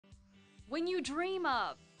when you dream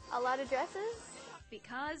of. A lot of dresses.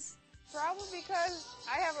 Because? Probably because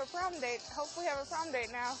I have a prom date. Hopefully have a prom date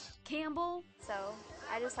now. Campbell. So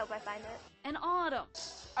I just hope I find it. And Autumn.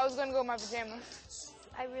 I was gonna go in my pajamas.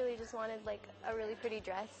 I really just wanted like a really pretty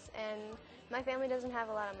dress, and my family doesn't have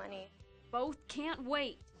a lot of money. Both can't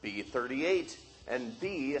wait. B38 and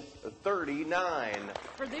B39.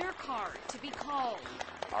 For their card to be called.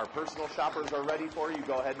 Our personal shoppers are ready for you.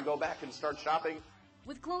 Go ahead and go back and start shopping.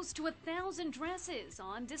 With close to 1,000 dresses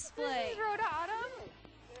on display. This is Rhoda Autumn.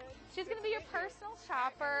 She's gonna be your personal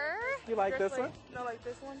shopper. You like this one? No, like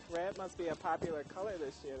this one. Red must be a popular color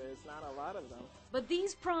this year. There's not a lot of them. But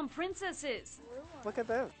these prom princesses Look at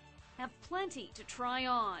this. have plenty to try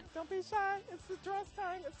on. Don't be shy. It's the dress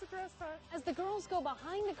time. It's the dress time. As the girls go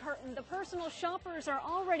behind the curtain, the personal shoppers are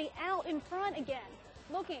already out in front again,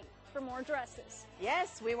 looking for more dresses.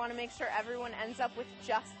 Yes, we want to make sure everyone ends up with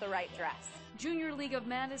just the right dress. Junior League of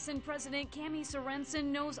Madison President Cami Sorensen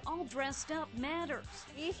knows all dressed up matters.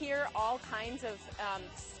 We hear all kinds of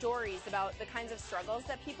stories about the kinds of struggles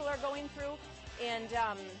that people are going through, and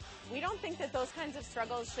we don't think that those kinds of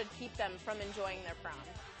struggles should keep them from enjoying their prom.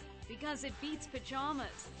 Because it beats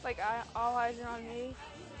pajamas. Like all eyes are on me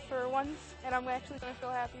for once, and I'm actually gonna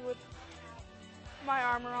feel happy with my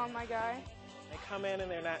armor on my guy. They come in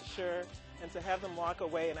and they're not sure, and to have them walk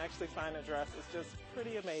away and actually find a dress is just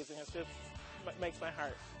pretty amazing. It's just makes my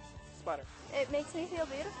heart sputter. It makes me feel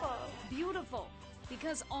beautiful. Beautiful,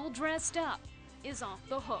 because all dressed up is off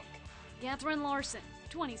the hook. Catherine Larson,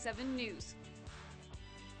 27 News.